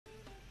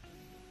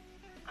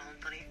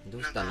ど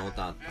うしたのター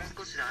タン。もう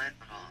少しで会え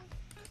た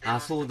ら。あ、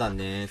そうだ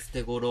ね。ス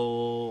テゴ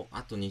ロ、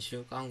あと2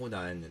週間後で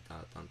会えんね、タ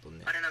ータンと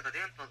ね。あれなんか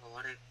電波が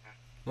悪いか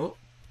お、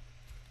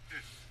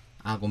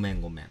あ、ごめん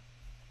ごめん。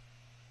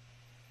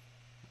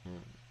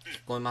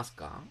聞こえます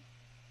か？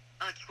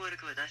な。あ、聞こえる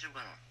聞こえる、大丈夫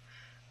かな。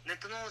ネッ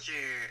トの王子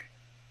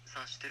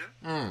さん知ってる？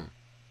うん。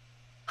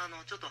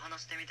ちょっと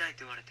話してみたいっ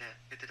て言われて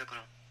言ってたか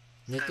ら。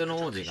ネットの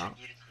王子が？スカイプちょっと一緒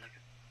に入れたんだけ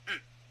ど。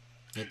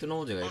ネットの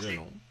王子がいる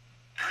の？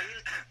あ、ゆ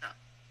うさんだ。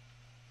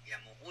いや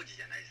もう王子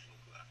じゃないです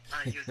僕は。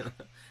あ、ゆうさん。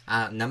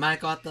あ、名前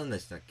変わったんで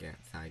したっけ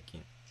最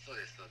近。そう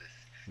ですそうで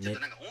す。ねちょっ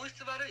となんか音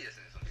質悪いです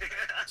ねその人。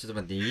ちょっ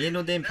と待って、家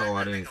の電波が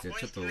悪いんですよ。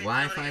ちょっと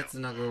Wi-Fi つ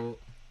なぐ。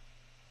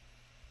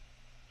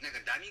なんか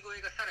ダミ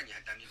声がさらに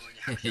ダミ声に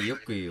拍手よ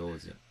く言う王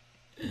子。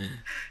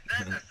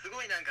なんかす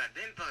ごいなんか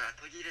電波が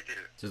途切れて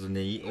る。ちょっと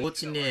ね、お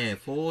家ね、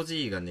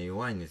4G がね、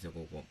弱いんですよ、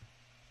ここ。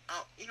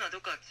あ、今ど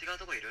っか違う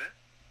とこいる？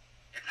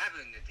いや多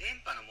分ね電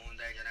波の問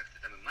題じゃなくて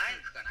多分マイ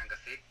クかなんか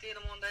設定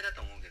の問題だ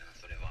と思うけどな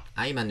それは。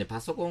あ、今ね、パ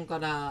ソコンか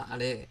らあ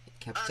れ、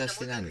キャプあ、チャーじゃあし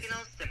てないんですよ。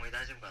もう一回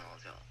直しても大丈夫かな。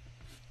じゃあ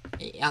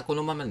いや、こ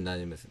のままで大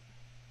丈夫です。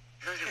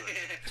大丈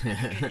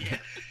夫。いや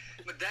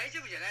もう大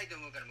丈夫じゃないと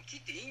思うからもう切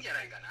っていいんじゃ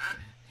ないかな。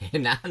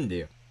なんで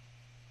よ。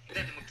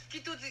だってもう聞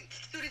き取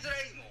りづら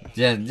いもん。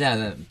じゃ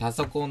あ、パ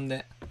ソコン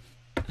で。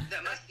だか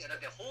らマジでだっ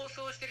て放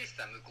送してるし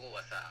さ向こう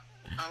はさ。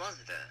あ、マ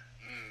ジで？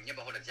うんやっ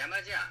ぱほら邪魔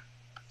じゃん。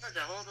じ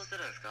ゃあ放送して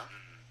るんですか？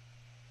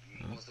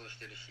放送し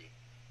てるし。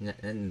どう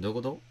いう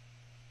こと？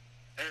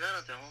奈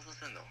々ちゃん放送し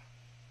てんの？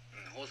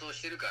放送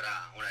してるか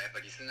らほらやっぱ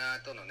リスナ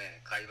ーとの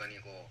ね会話に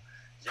こう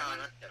邪魔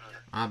になっちゃうじ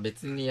ゃん。あ、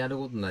別にやる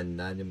ことないん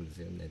で大丈夫で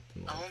すよね。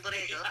あ、本当に？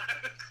や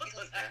るこ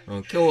とな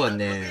い。今日は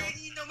ね、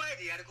芸人の前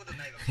でやること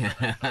ないわけだ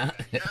から奈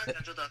々ち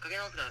ゃんちょっとかけ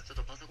直すからちょっ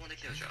とパソコンで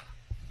来てよじゃあ。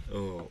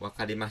わ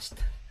かりました。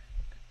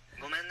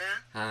ごめんね。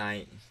は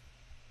ーい。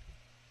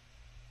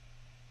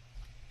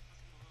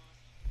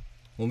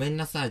ごめん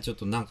なさい、ちょっ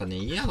となんかね、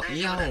イヤホ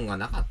ンが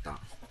なかった。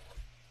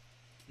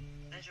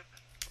大丈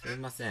夫？すい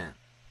ません。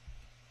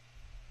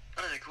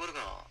奈々ちゃん聞こえる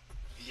かな？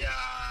いや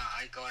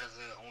ー相変わらず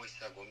音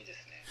質はゴミで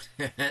すね。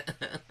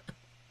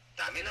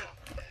ダメだわ。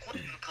声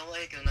が可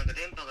愛いけどなんか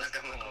電波がす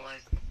ごい可愛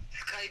い。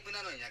スカイプ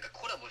なのになんか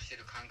コラボして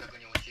る感覚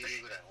に陥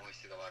るぐらい音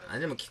質が悪い。あ、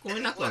でも聞こ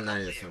えなくは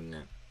ないですよ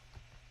ね。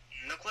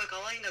声可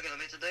愛いんだけど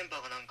めっちゃ電波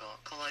がなんか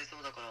かわいそ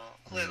うだから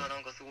声がな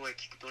んかすごい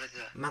聞く取れ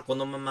づらい。まあこ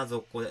のまま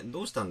続行で。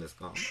どうしたんです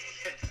か？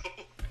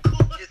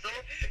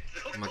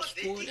まあ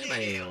聞こえれば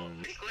いいよ。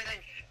聞こえな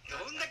い。ど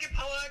んだけ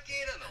パワー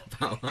系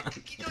なの？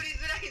聞き取り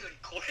づらいのに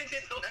これ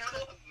で続行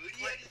無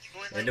理やり聞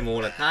こえない。でも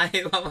ほら、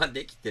会話は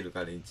できてる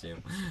から一応。いや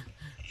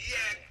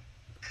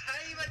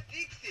会話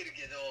できてる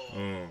けど、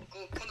こ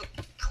の言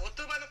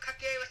葉の掛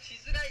け合いはし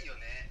づらいよ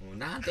ね。もう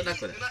なんとなく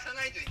済まさ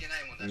ないといけな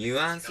いもんだって。ニュ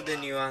アンスで。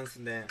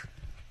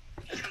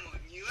いやもう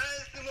ニュアン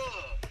スも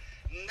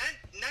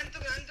なんと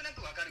な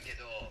くわかるけ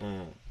ど、そ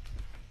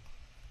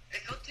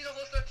っちの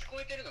放送は聞こ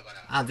えてるのか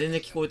な？あ、全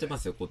然聞こえてま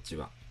すよ、こっち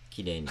は。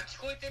綺麗に。あ、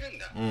聞こえてるん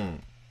だ。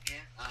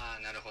あ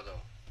あ、なるほど。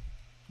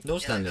どう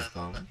したんです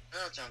か？奈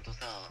々ちゃんと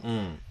さ、な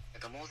ん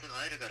かもうすぐ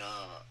会えるか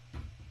ら、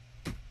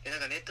なん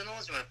かネットの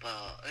王子もやっ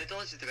ぱ、ネット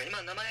の王子っていう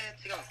か今名前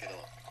違うんですけど、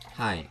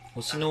はい。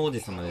星の王子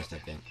様でした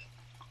っけ？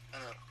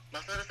マ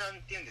サルさん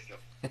って言うんですよ。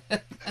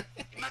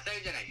マサル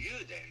じゃない、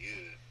ユウだよ、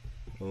ユ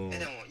ウ。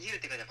でも、ユウ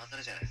って書いてマサ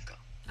ルじゃないですか。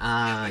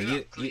あー、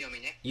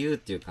ゆうっ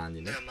ていう感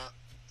じね。だから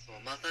そう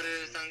マサル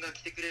さんが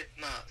来てくれ、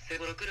セ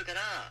ゴロ来るから、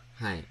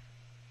はい。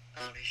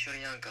一緒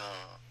になんか、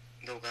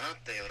どうかなっ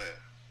て夜。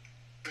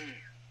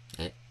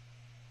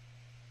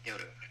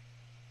夜。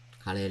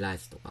カレーライ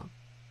スとか？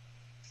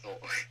そう。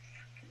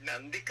な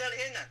んでカ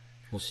レーなん？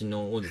星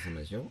の王子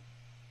様でしょ？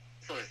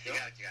そうですよ。違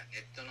う、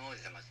ネットの王子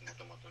様です、も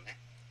ともとね。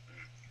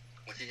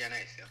星じゃな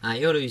いですよ。あ、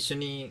夜一緒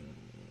に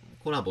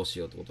コラボし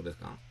ようってことです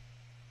か？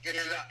いや違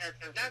う。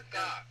なん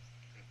か、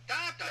タ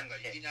ータンが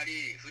いきな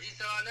り藤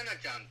沢奈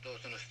々ちゃんと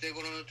その捨て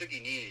頃の時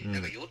に、な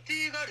んか予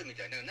定があるみ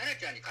たいな、奈々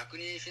ちゃんに確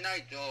認しな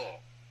いと、っ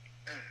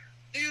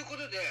ていうこ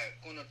とで、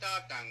このタ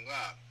ータン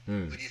が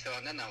藤沢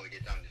奈々を入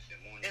れたんです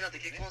よ。だって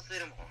結婚す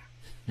るもん。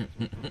だっ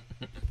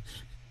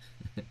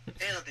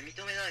て認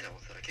めないの？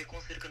それ結婚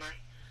するくない？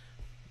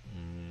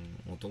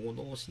男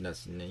同士だ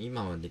しね、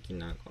今はでき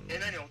ないかな。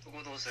何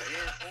男同士だ？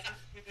そんな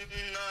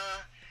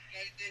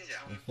やれてんじゃ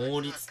ん。法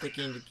律的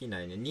にでき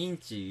ないね。認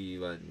知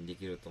はで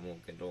きると思う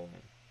けど。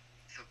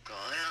そっか、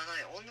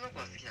女の子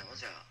が好きなの？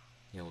じゃあ。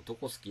いや、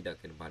男好きだ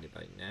けどバリ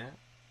バリね。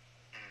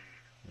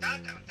タ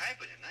ータンのタイ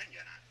プじゃないんじ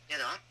ゃない？いや、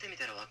でも会ってみ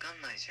たらわか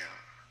んないじゃん。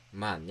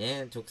まあ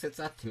ね、直接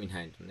会ってみ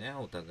ないとね、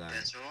お互い。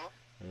でしょ？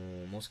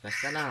もしか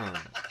したら。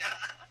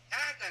タ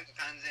ータンが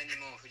完全に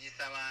もう藤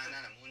沢奈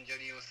々モンジョ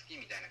リを好き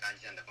みたいな感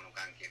じなんだ、この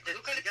関係。違う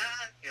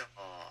よ。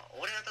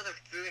俺はただ普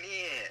通に、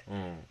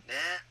ね、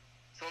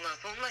そんな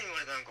言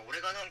われたらなんか俺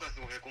がなんかす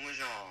ごいへこむ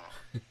じゃん。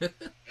だ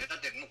っ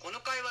てもうこ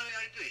の会話の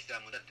やりとりした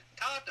らもうだって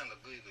タータンが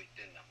グイグイ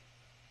言ってんだも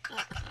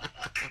ん。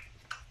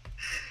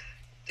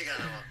てか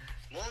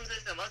モンジョ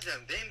リさんマジで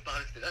電波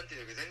悪くてなんて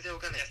いうか全然わ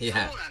かんない。い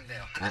や、そうなんだ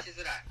よ、話し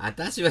づらい。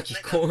私は聞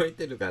こえ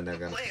てるから、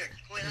だから。声が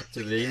聞こえなくて。ち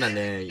ょっと今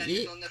ね、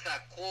そんな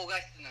さ、高画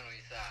質なの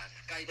にさ、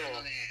スカイプ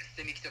のね、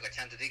捨てミキとかち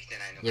ゃんとできて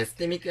ないのか。いや、捨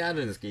てミキあ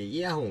るんですけど、イ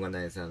ヤホンがな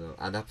いです。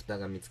アダプター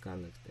が見つから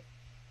なくて。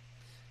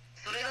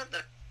それだった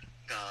ら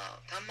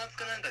端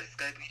末かなんかでス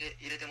カイプ入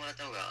れてもらっ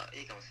た方が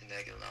いいかもしれな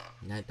いけどな。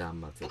ない端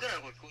末。僕ら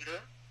の声聞こえる？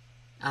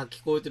あ、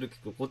聞こえてる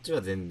聞こえる。こっち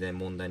は全然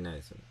問題な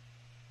いですよね。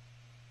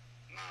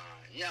ま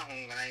あイヤホ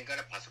ンがないか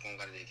らパソコン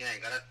からできな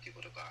いからっていう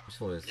ことか。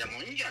そうです。いやも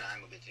ういいんじゃな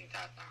い？もう別に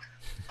タータ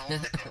ン。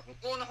向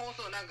こうの放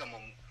送なんかも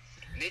う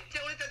めっち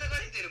ゃ俺叩か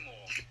れてるも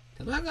ん。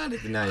叩かれ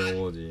てない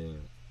よ、王子。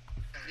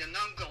いや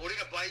なんか俺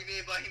が売名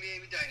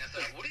みたいなさ、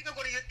俺が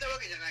これ言ったわ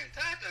けじゃないよ。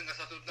タータンが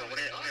誘ったの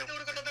になんで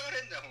俺が叩かれ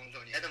んだよ本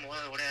当に。でも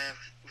俺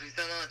藤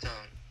沢奈々ちゃ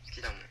ん好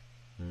きだも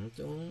ん。本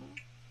当？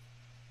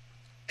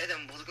で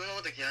も僕の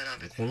こと嫌いな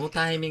別に。この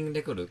タイミング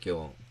で来る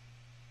今日。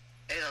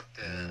だっ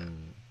て、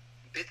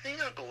別に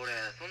なんか俺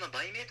そんな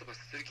売名とか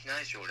する気な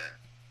いし俺。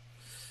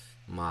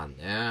まあね。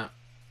だ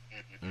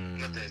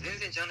って全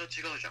然ジャンル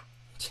違うじゃん。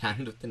ジ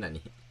ャンルって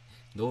何？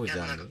どういうジ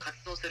ャンル？なんか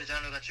活動してるジャ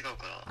ンルが違う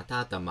から。あ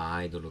たあたま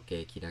あアイドル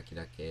系、キラキ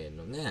ラ系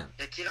のね。い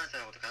やキラーさ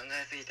んのこと考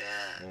えすぎて、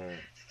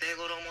ステ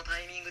ゴロもタ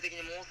イミング的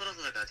にもうそろそ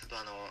ろだからちょっと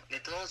ネ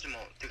ットの王子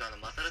もっていうか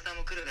マサルさん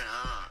も来るから、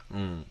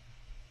ワン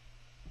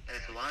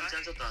チ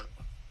ャンちょっと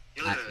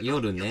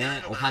夜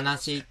ね、お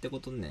話ってこ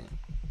とね。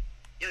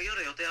いや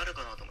夜予定ある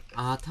かなと思って。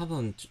多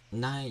分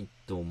ない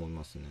と思い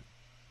ますね。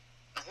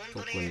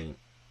本当に？特に。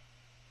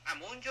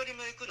モンジョリ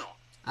も行くの？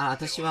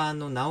私は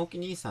直樹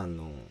兄さん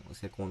の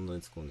セコンド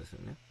につくんですよ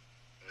ね。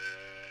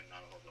な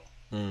るほど。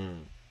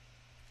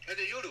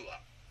で夜は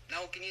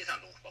直樹兄さ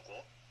んのオフパ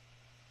コ？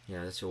い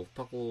や私オフ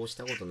パコをし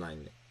たことない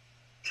んで。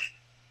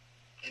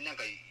なん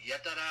かや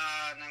た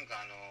らなん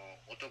か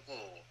男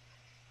を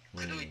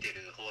口説いて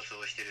る放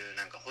送してる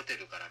なんかホテ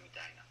ルからみた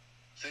いな、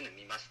そういうの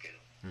見ますけど、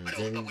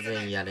全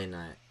然やれ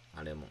ない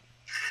あれも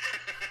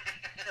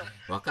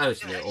わかる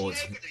しね、王子。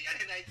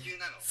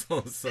そ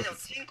うそう。でも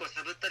チンコし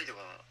ゃぶったりとか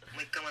も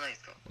う一回もないん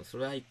ですか？そ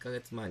れは1ヶ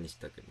月前にし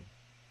たけど。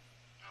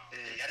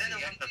やり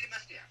ま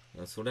したや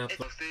ん。それは末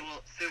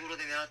頃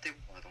で狙ってい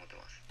こうかなと思って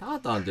ます。ター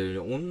タンって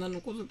女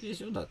の子好きでし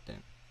ょだって。い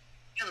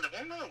やだっ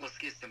て女の子好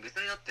きって言っても別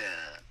にだって。だ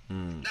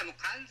からもう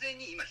完全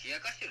に今冷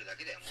やかしてるだ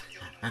けだよ、モンジ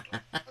ョリのこ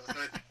と。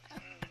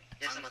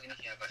いやちょっと待って、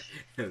冷やかし。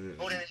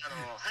俺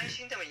配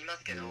信でも言いま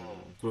すけど、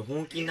これ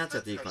本気になっち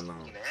ゃっていいかな。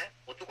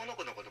男の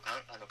子のこと考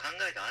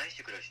えて愛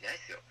してくれる人いない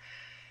ですよ。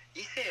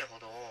異性ほ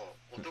ど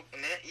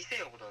異性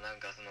ほどなん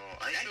か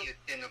何言っ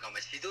てんのかお前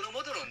しどろ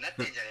もどろになっ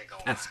てんじゃねえ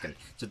かお前。確かに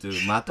ちょっと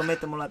まとめ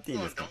てもらってい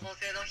いですか？同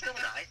性の人ほ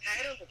ど愛さ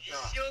れるんです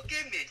一よ。生懸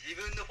命自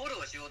分のフォ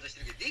ローしようとし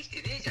てるけどできて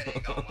ねえじゃね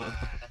えかお前。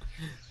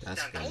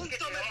確かに。本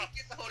当の熱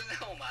血掘る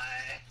なお前。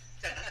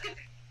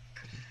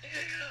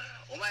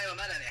お前は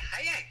まだね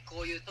早い、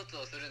こういう凸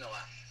をするの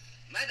は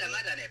まだま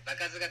だね、場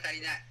数が足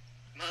りない。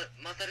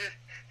マサル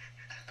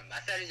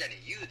じゃね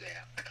え、ユード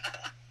や。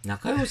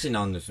仲良し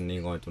なんですね、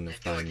意外とね、2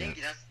人ね。元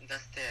気出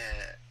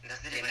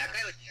せれば仲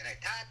良しじゃない、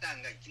タータ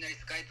ンがいきなり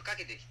スカイプか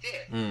けてき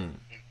て、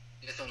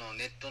でその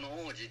ネットの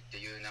王子って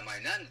いう名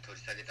前なんで取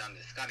り下げたん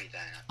ですかみた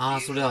いな。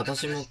それ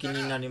私も気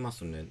になりま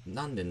すね。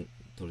なんで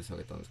取り下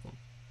げたんですか？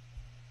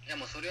いや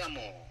もうそれはも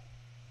う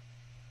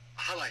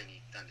ハワイに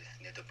行ったんで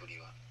す、ネトプリ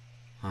は。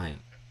はい。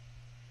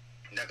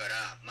だか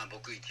らまあ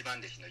僕一番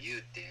弟子のユウ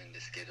って言うん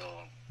ですけど、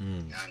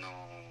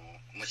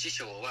もう師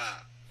匠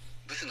は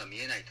ブスの見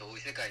えない遠い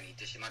世界に行っ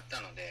てしまっ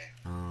たので、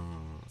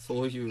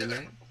そういうね、だ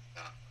から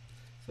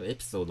そうエ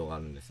ピソードがあ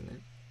るんですね。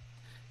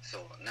そ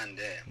うなん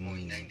でもう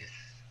いないんです、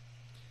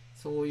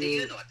そうって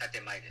いうのは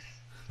建前で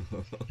す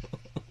はい。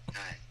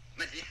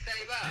まあ実際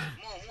は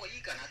もうい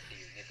いかなって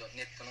いう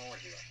ネットの王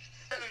子は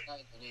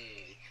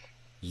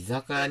居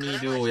酒屋にい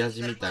る親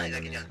父みたいな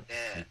ね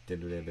言って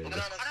るレベルで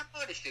腹パ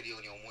ーリしてるよ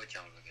うに思えち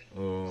ゃうんだけど。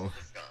そう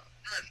ですか。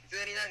普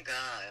通になんか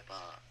やっ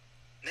ぱ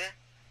ね、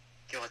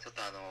今日はちょっ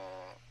と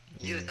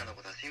ユウさんのこ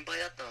とは心配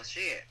だったの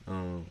し、な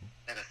ん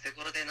かセ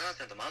コロでナナ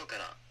ちゃんとも会う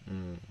から。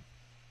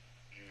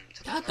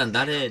タータン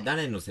誰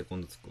のセコ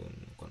ンドつくの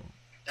かな？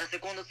セ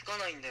コンドつか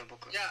ないんだよ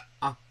僕。いや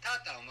ター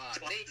タンは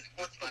レイン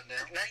の一番だ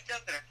よ。泣いちゃ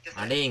うか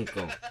ら。レイン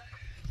君。そ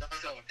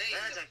うレイ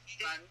ンの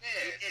一番で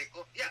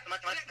いや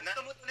待っても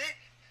ともとね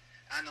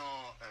ター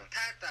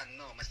タン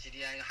の知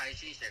り合いの配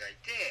信者がい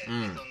て、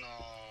その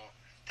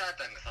ター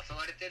タンが誘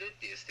われてる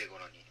っていうステ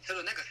ゴロに、それ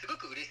をなんかすご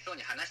く嬉しそう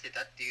に話して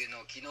たっていうの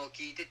を昨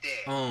日聞いて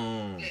て、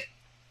で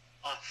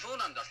そう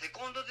なんだセ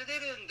コンドで出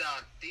るん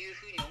だっていう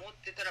ふうに思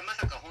ってたら、ま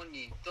さか本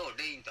人と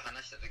レインと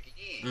話した時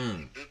に、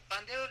物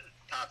販で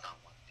タータン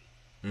はって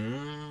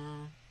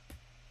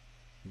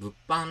物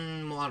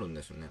販もあるんで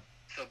すよね。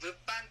そう、物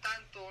販担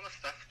当のス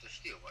タッフと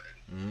して呼ばれる。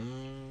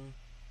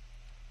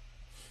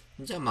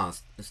じゃあまあ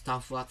スタッ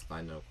フ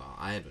扱いなのか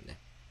会えるね。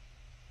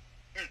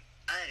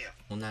会えるよ。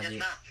同じ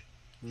ね。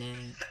嬉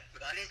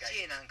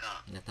しいなん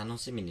か。いや楽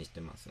しみにして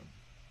ます。でも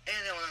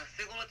なんか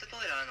セゴロってト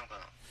イレあるのか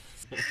な？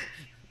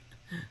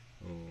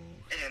でも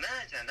ナ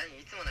ナちゃん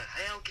いつもなんか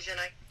早起きじゃ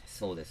ない？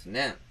そうです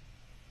ね。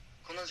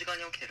この時間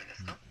に起きてるんで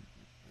すか？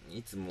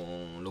いつも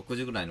6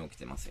時ぐらいに起き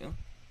てますよ。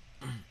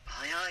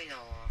早いな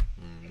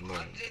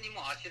完全にも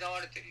うあしらわ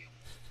れてるよ。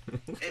な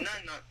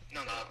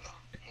んだ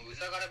もうう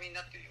ざがらみにな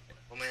ってるよこれ。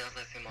ごめんな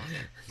さい、すいません。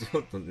ち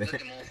ょっとね。だっ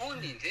てもう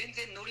本人全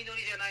然ノリノ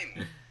リじゃないもん。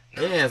い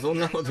や、そん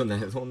なことな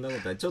い、そんなこ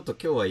とない。ちょっと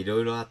今日はいろ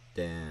いろあっ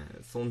て、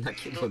そんな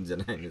気分じゃ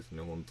ないんです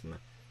ね、ほんとね。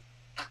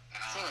あ、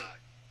そうなんだ。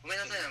ごめん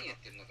なさい、何言っ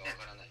てるのかわ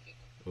からないけ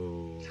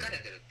ど。疲れ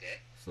てるっ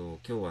て？そう、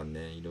今日は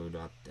ね、いろい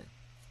ろあって。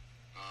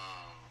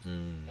ほ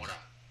ら、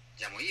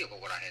じゃあもういいよ、こ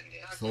こら辺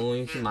で。そう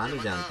いう日もある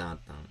じゃん、たー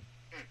たん。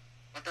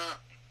また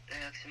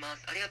連絡しま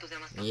す。ありがとうござ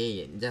いました。いえい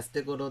え、じゃあ、捨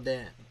て頃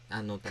で、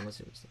楽しみに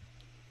して。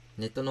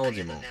ネットの王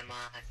子も、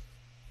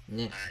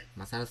ね、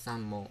まさるさ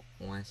んも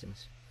お会いしま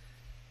しょ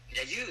う。い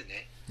や、ゆう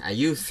ね。あ、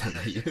ゆうさん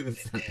だ、ゆう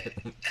さんだ。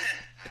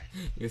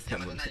ゆうさ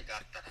んも。何か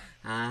あった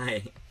ら。はー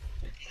い。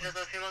石田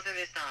さん、すいません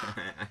でした。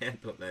ありが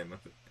とうございま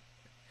す。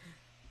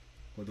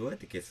これどうやっ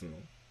て消すの？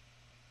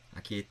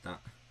あ、消えた。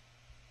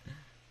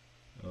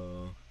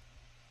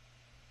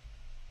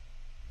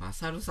ま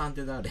さるさんっ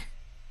て誰？た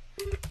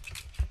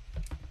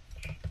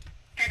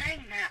だい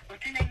まお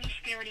つなぎ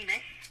しております。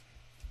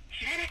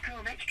しばらく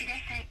お待ちくだ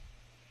さい。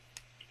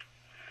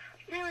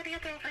ありが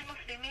とうございます。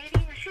メー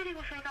リング修理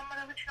ご相談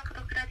窓口の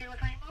門倉でご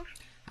ざいます。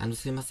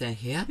すいません。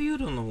ヘアビュー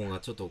ロの方が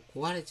ちょっと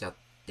壊れちゃっ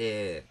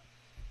て、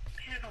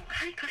は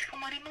い、かしこ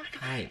まりまし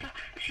た。はい。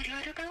シリア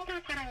ル番号か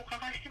らお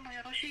伺いしても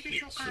よろしいで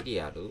しょうか。シリ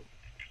アル？は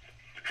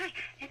い、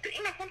今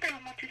本体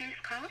お持ちで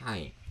すか？はい。は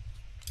い、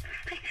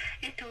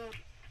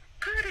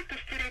カールと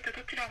ストレート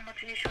どちらお持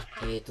ちでしょう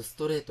か？ス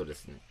トレートで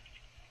すね。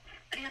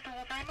ありがとう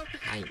ございます。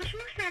はい。そうし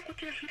ましたらこ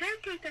ちら開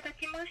いていただ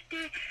きまして、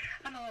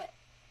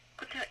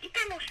こちら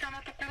板の下の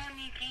ところ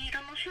に銀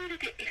色のシール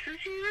で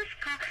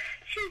SGS か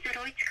C01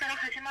 から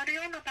始まる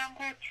ような番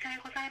号記載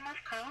ございま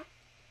すか？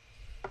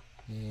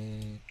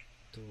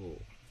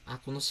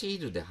このシー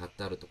ルで貼っ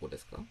てあるとこで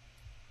すか？は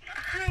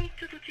い、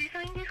ちょっと小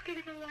さいんですけ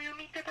れども、お読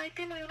みいただい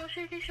てもよろ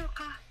しいでしょう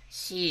か。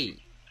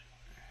C、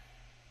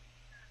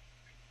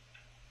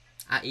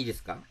いいで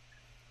すか？はい、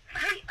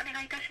お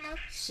願いいたしま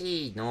す。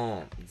C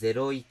の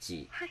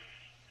01、はい、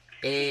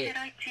A、01、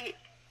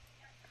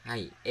は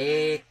い、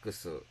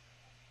AX、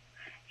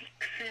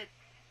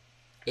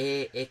X、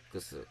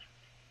AX、は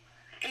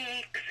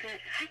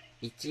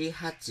い、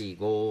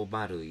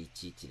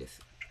185011で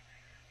す。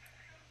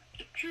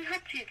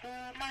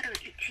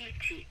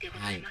185011でご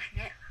ざいます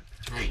ね。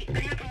はい、あ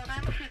りがとうござ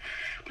います。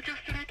こちら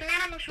ストレートエラ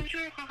ーの症状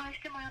をお伺い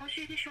してもよろ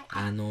しいでしょう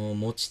か。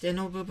持ち手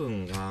の部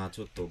分が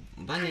ちょっと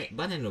バネ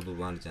の部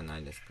分あるじゃな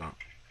いですか。は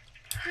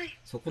い。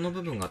そこの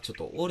部分がちょっ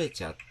と折れ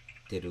ちゃっ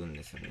てるん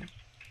ですよね。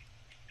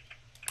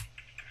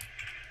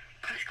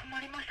かしこ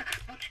まりました。持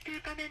ち手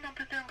バネの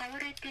部分が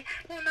折れて、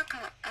もうなん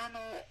か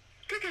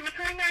手で押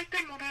さえないと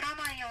戻ら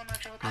ないような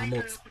状態とい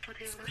うこと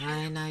でよろしいですか？使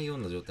えないよう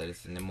な状態で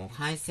すね。もう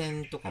配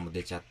線とかも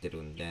出ちゃって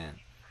るんで、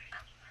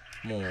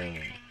もう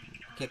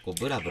結構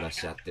ブラブラ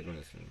しちゃってるん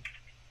ですよね。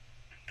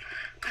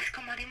かし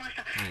こまりまし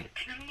た。はい、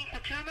ちなみにこ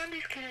ちらなん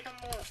ですけれど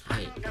も、は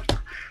い、なん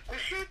かご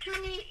使用中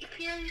にい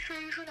きなりそう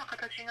いう風な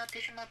形になっ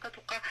てしまったと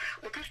か、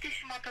落として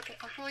しまったと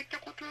か、そういった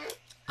こと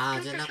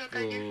じゃなく、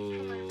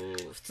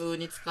普通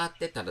に使っ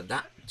てたらちょ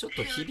っ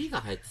とひび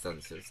が入ってたん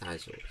ですよ、最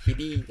初。ひ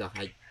びが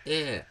入っ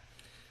て、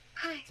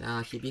はい、じゃ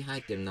あひび入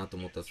ってるなと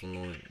思ったら、そ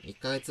の1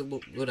ヶ月後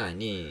ぐらい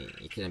に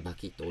いきなりバ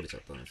キッと折れちゃ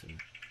ったんですよね。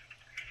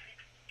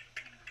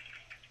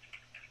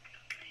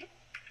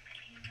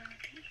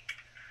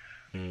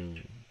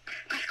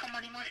かしこま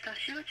りました。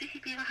使用時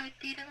ひびが入っ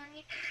ているの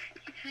に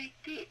気づい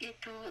て、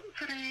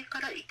それ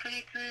から1ヶ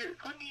月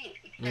後に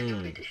いきなり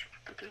折れてし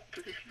まったというこ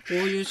とですね。こ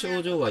ういう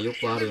症状はよ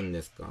くあるん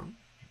ですか？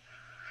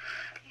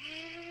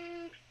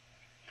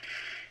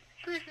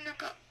そうですね、なん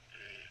か、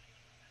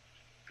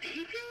ひび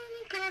に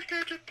関して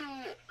はちょっと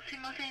すい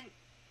ません、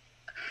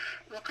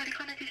分かり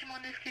かねてしまう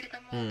んですけれ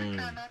ども、ちょっ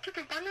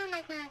とバネ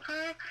の方が、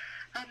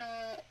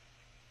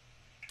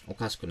お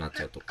かしくなっ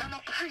ちゃうとか。は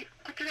い、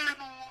こちら、ハ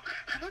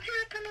の字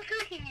型の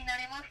製品にな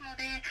りますの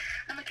で、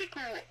結構、し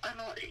っか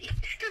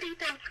り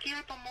板をつけよ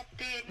うと思っ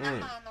て、強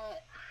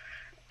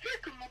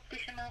く持って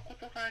しまうこ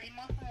とがあり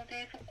ますの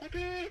で、そこ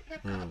で、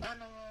バ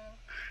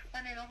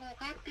ネの方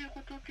がっていうこ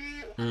とで、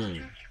お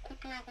話を聞く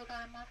ことはござ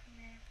います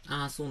ね。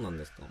そうな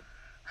んですか。は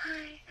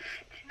い。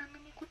ちな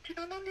みにこち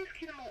らなんです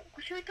けども、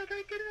ご使用いただ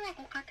いているのは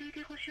ご家庭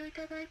でご使用い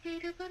ただいてい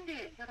る分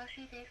でよろ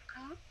しいです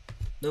か？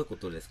どういうこ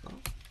とですか？ご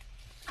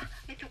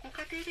家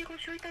庭でご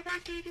使用いただ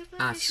いている分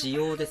で使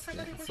用です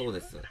ね。そうで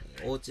す。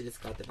お家で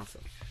使ってます。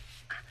あ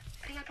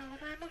りがとうご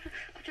ざいます。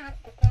こちら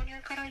ご購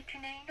入から1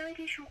年以内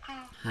でしょう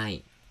か？は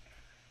い。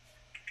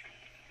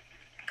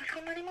かし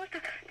こまりました。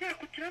では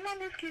こちらなん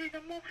ですけれ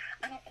ども、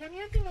購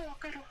入日の分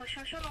かる保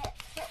証書の方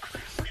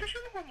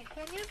に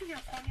購入日や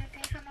購入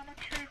店様の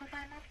記載ご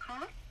ざいます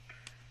か？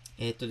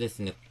で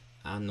すね、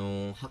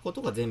箱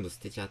とか全部捨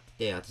てちゃっ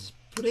て、私、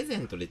プレゼ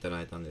ントでいた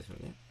だいたんですよ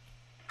ね。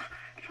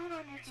そうな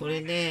んですね。そ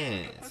れ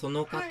で、そ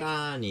の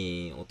方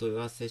にお問い合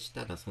わせし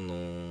たら、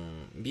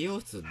美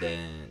容室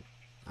で、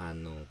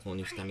購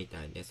入したみ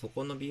たいで、そ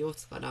この美容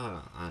室か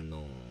ら、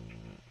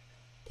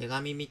手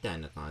紙みたい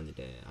な感じ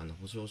で、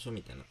保証書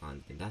みたいな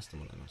感じで出して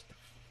もらいました。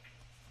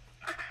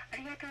あり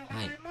りがとうご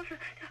ざいます。じ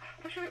ゃ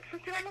あそ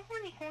ちらの方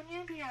に購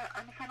入日や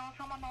サロン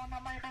様のお名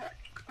前が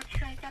ご記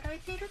載いただい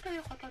ているとい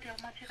うことでお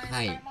間違いご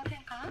ざいませ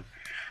んか？あ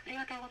り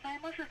がとうござい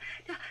ます。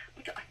じゃ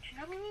あち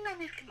なみになん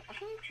ですけど、お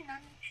日にち何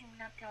日に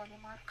なっており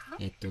ますか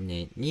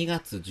？2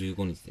月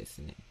15日で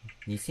すね。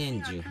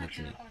2018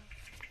年。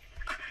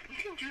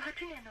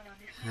2018年のなん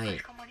ですね。か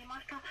しこまりま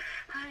した。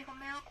はい、ご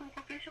迷惑をお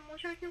かけし申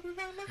し訳ご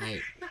ざいませ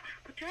ん。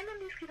こちらなん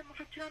ですけども、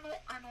そちらの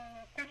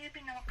購入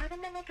日の分かる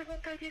ものと本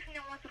体ですね、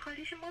お預か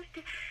りしまし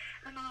て、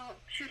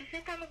修理セ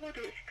ンターの方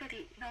でしっか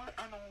り直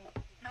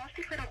し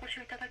てからご使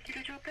用いただけ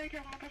る状態で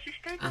お戻しし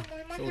たいと思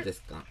います。そうで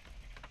すか。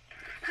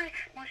はい、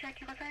申し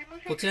訳ございま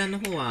せん。こちらの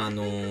方は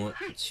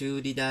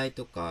修理代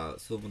とか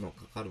そういうもの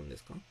かかるんで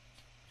すか？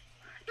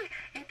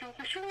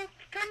保証期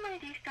間内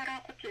でした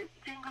ら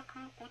全額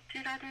こ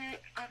ちら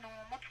で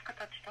持つ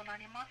形とな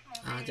ります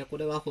ので。じゃあこ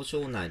れは保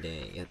証内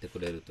でやってく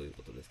れるという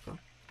ことですか？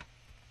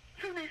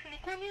そうですね、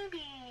購入日、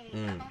そ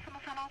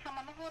のサロン様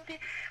の方で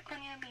購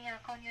入日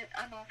やサ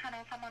ロ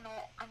ン様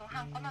の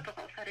ハンコなど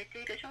が押されて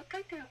いる状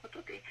態というこ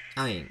とで、よ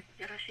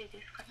ろしい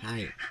ですか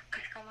ね。か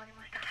しこまり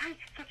ました。はい、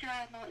そち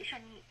ら一緒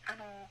に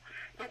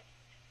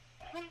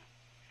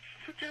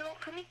そちらの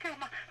紙か、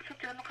そ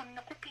ちらの紙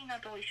のコピーな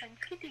どを一緒に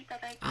つけていた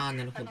だいて、な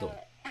るほど。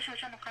保証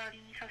書の代わり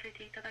にさせ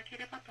ていただけ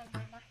ればと思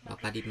いますので。わ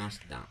かりま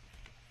した。は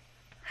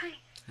い。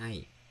は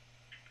い。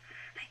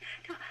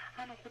では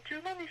こち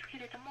らなんですけ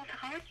れども、佐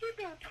川急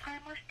便を使い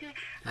まして、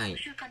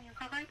週間に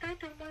伺いたい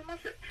と思いま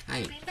す。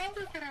便番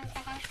号からお伺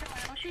いしても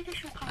よろしいで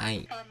しょうか？は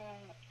い。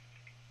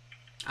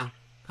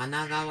神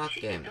奈川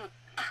県。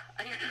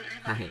ありがとう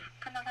ございます。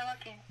神奈川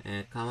県。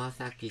川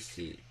崎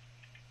市。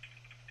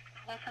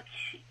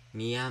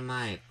宮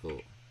前区。は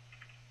い。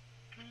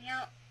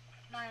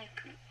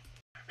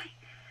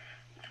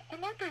こ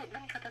の後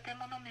何か建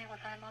物名ご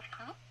ざいます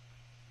か？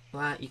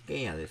は一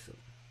軒家です。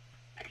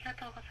ありが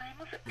とうござい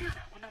ます。では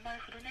お名前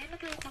フルネーム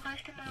でお伺い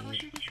してもよろ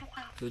しいでしょう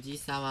か？藤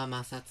沢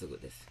正嗣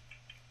です。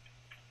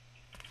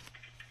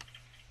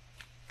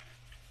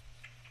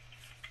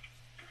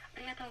あ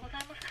りがとうござ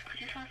います。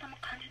藤沢様、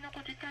漢字のご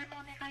自体も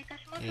お願いいた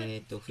しま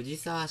す。藤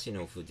沢市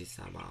の藤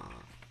沢、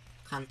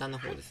簡単な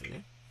方です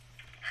ね。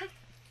はい。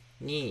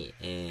に、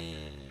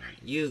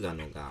優雅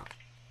のが。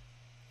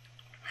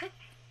はい。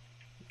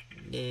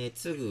で、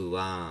継ぐ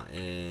は、ち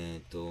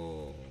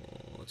ょ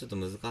っと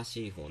難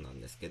しい方な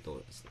んですけ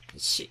ど、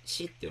しっ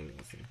て読み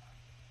ますね。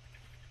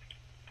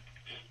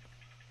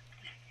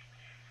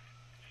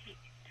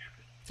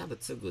多分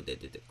継ぐで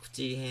出て、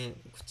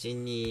口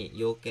に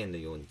要件の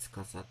ように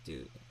司って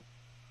いう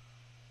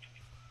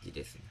字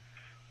ですね。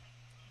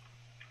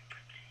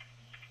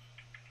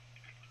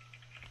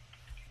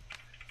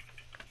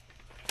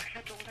あり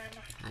がとうござい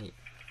ます。はい。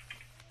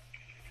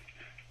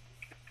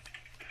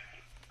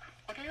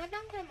お電話番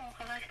号もお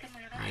伺いしても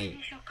よろしい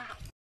でしょうか？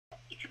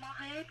一番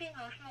早い便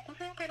が明日の午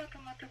前からと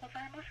なってござ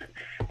います。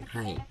ご都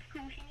合のつく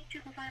お日にち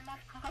ございま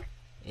すか？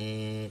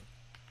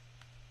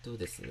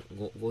ですね、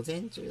午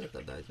前中だった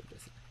ら大丈夫で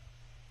すね。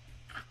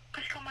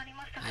かしこまり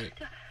ました。はい。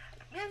じゃあ、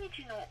明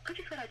日の9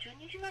時から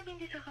12時の便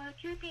で佐川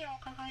急便を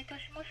お伺いいた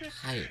します。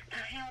はい。大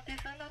変お手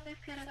数なんで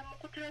すけれども、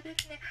こちらで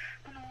すね、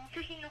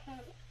製品の方、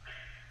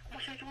申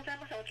し訳ござい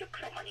ません。お客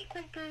様に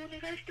梱包をお願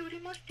いしており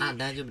まして。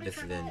大丈夫で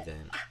す、全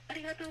然。あ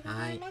りがとうご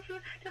ざいます。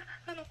じゃ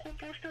あ、梱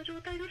包した状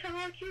態で佐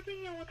川急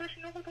便にお渡し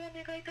のほどお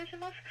願いいたし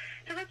ます。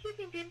佐川急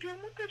便伝票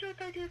を持った状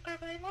態で伺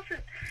います。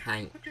は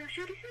い。こちら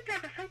修理センタ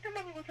ーが埼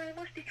玉にござい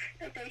まして、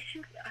だいたい1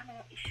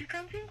週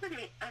間前後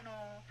で、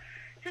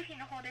製品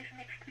の方です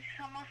ね、藤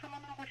沢様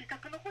のご自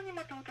宅の方に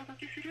またお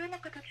届けするような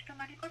形と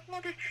なります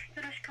ので、よ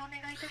ろしくお願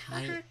いいたし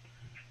ます。はい。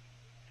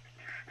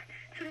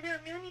それで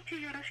は明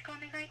日よろしくお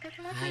願いいたし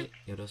ます。はい、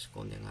よろしく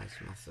お願い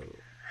します。はい、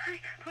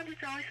本日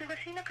はお忙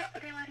しい中、お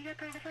電話ありが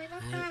とうございま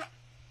した。は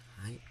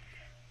い。よ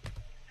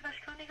ろし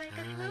くお願いい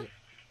たします。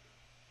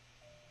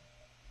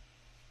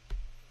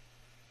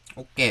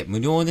OK、無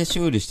料で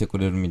修理してく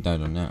れるみたい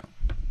だね。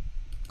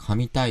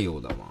神対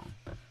応だわ。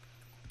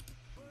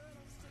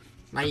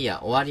まあいいや、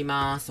終わり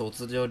ます。お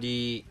つじょ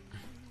り。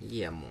いい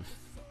や、もう。